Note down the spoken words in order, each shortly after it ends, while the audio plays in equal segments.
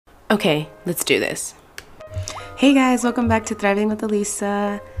Okay, let's do this. Hey guys, welcome back to Thriving with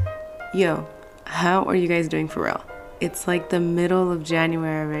Elisa. Yo, how are you guys doing for real? It's like the middle of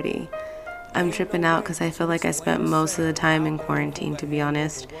January already. I'm tripping out because I feel like I spent most of the time in quarantine, to be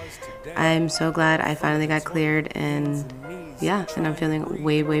honest. I'm so glad I finally got cleared and I'm feeling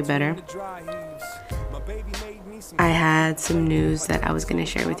way better. I had some news that I was going to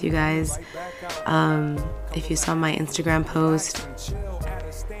share with you guys. If you saw my Instagram post,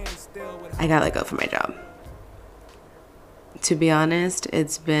 I got let go from my job. To be honest,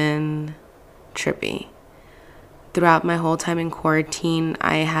 it's been trippy. Throughout my whole time in quarantine,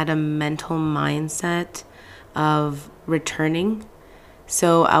 I had a mental mindset of returning.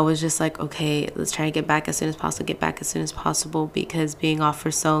 So I was just like, okay, let's try to get back as soon as possible, because being off for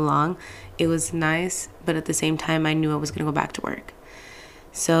so long, it was nice, but at the same time, I knew I was going to go back to work.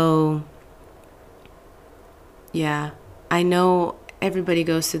 So, yeah, I know everybody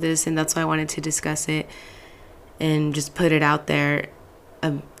goes through this, and that's why I wanted to discuss it and just put it out there,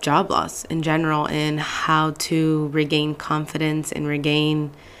 a job loss in general, and how to regain confidence and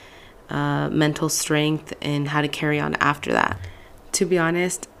regain mental strength and how to carry on after that. To be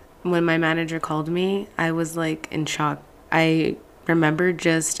honest, when my manager called me, I was like in shock. I remember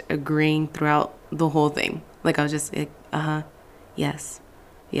just agreeing throughout the whole thing. Like I was just like, yes.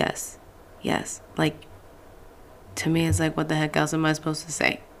 Like, to me, it's like, what the heck else am I supposed to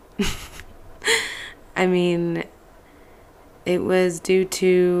say? I mean, it was due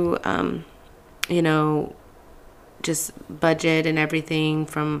to, just budget and everything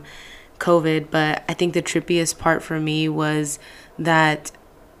from COVID. But I think the trippiest part for me was that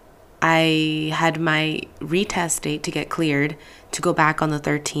I had my retest date to get cleared to go back on the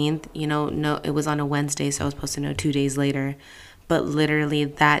 13th. No, it was on a Wednesday, so I was supposed to know 2 days later. But literally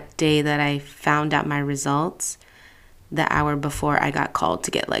that day that I found out my results, the hour before, I got called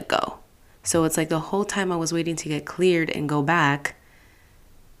to get let go. So it's like the whole time I was waiting to get cleared and go back,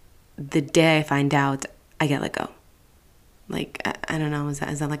 the day I find out, I get let go. Like, I don't know, is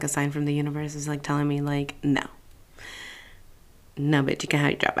that like a sign from the universe? It's like telling me, like, no, bitch, you can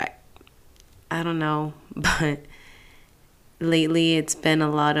have your job back. I don't know, but lately it's been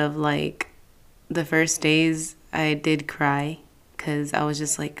a lot of, like, the first days I did cry because I was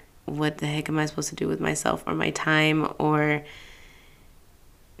just like, what the heck am I supposed to do with myself or my time or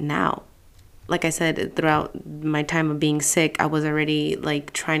now? Like I said, throughout my time of being sick, I was already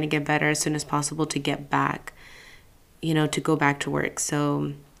like trying to get better as soon as possible to get back, to go back to work.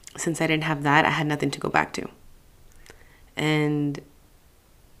 So since I didn't have that, I had nothing to go back to. And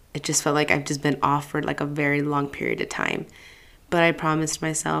it just felt like I've just been off for like a very long period of time. But I promised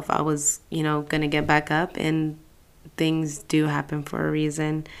myself I was, going to get back up, and things do happen for a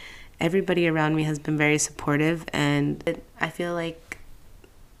reason. Everybody around me has been very supportive, and I feel like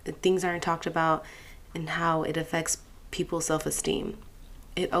things aren't talked about and how it affects people's self-esteem.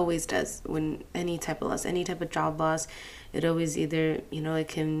 It always does. When any type of loss, any type of job loss, it always either, it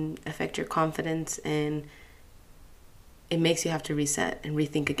can affect your confidence, and it makes you have to reset and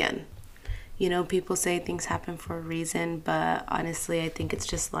rethink again. People say things happen for a reason, but honestly, I think it's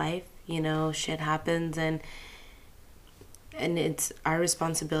just life. Shit happens, and it's our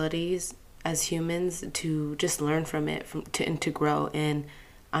responsibilities as humans to just learn from it, and to grow. And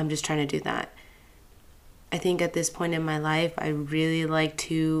I'm just trying to do that. I think at this point in my life, I really like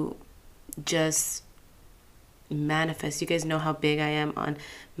to just manifest. You guys know how big I am on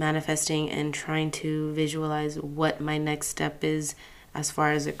manifesting and trying to visualize what my next step is as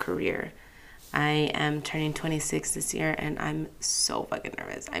far as a career. I am turning 26 this year, and I'm so fucking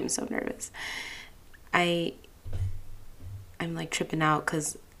nervous. I'm so nervous. I'm like tripping out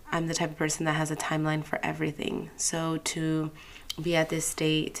because I'm the type of person that has a timeline for everything. So to be at this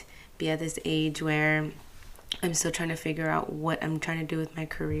state, be at this age where I'm still trying to figure out what I'm trying to do with my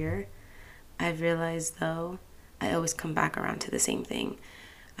career, I've realized, though, I always come back around to the same thing.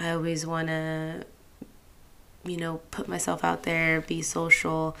 I always want to, put myself out there, be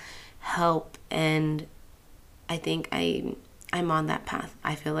social, help, and I think I'm on that path.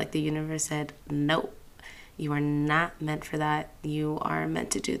 I feel like the universe said, nope, you are not meant for that. You are meant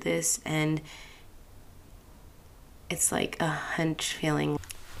to do this, and it's like a hunch feeling.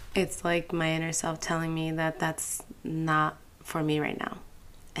 It's like my inner self telling me that that's not for me right now,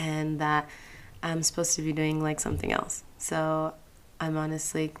 and that I'm supposed to be doing like something else. So I'm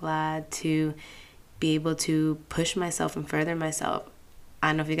honestly glad to be able to push myself and further myself. I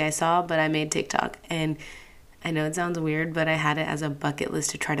don't know if you guys saw, but I made TikTok, and I know it sounds weird, but I had it as a bucket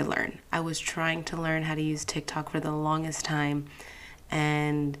list to try to learn. I was trying to learn how to use TikTok for the longest time,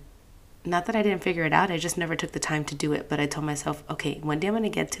 and not that I didn't figure it out, I just never took the time to do it. But I told myself, okay, one day I'm going to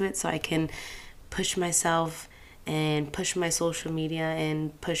get to it so I can push myself and push my social media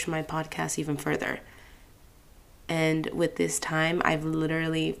and push my podcast even further. And with this time, I've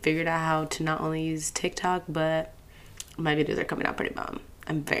literally figured out how to not only use TikTok, but my videos are coming out pretty bomb.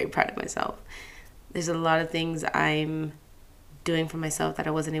 I'm very proud of myself. There's a lot of things I'm doing for myself that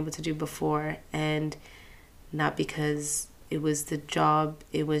I wasn't able to do before, and not because it was the job,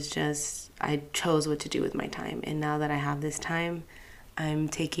 it was just I chose what to do with my time. And now that I have this time, I'm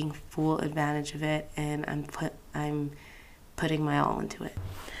taking full advantage of it, and I'm putting my all into it.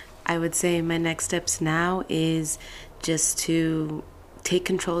 I would say my next steps now is just to take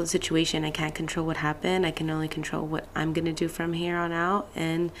control of the situation. I can't control what happened. I can only control what I'm going to do from here on out.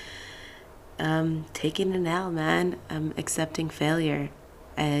 And taking an L, man. I'm accepting failure.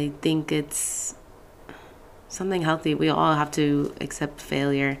 I think it's something healthy. We all have to accept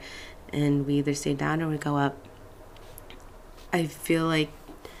failure, and we either stay down or we go up. I feel like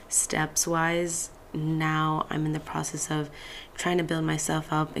steps-wise, now I'm in the process of trying to build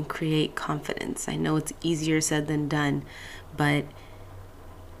myself up and create confidence. I know it's easier said than done, but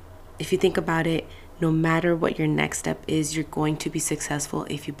if you think about it, no matter what your next step is, you're going to be successful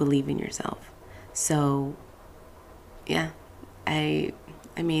if you believe in yourself. So, yeah, I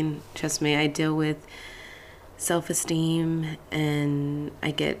mean, trust me, I deal with self-esteem and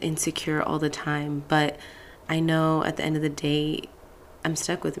I get insecure all the time, but I know at the end of the day, I'm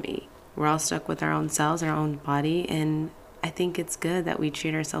stuck with me. We're all stuck with our own selves, our own body, and I think it's good that we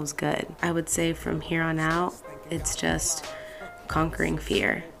treat ourselves good. I would say from here on out, it's just conquering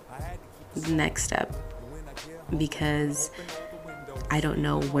fear, the next step, because I don't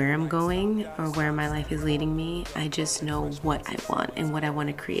know where I'm going or where my life is leading me. I just know what I want and what I want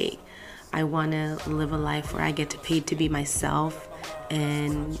to create. I want to live a life where I get paid to be myself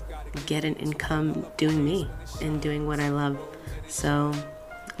and get an income doing me and doing what I love. So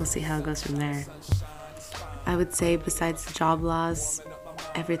we'll see how it goes from there. I would say besides the job loss,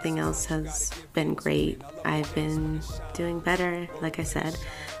 everything else has been great. I've been doing better. Like I said,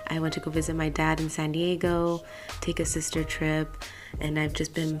 I went to go visit my dad in San Diego, take a sister trip, and I've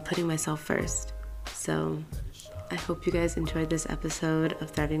just been putting myself first. So I hope you guys enjoyed this episode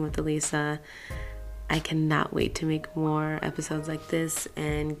of Thriving with Elisa. I cannot wait to make more episodes like this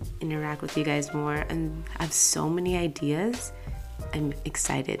and interact with you guys more. And I have so many ideas. I'm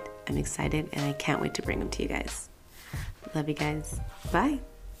excited and I can't wait to bring them to you guys. Love you guys. Bye.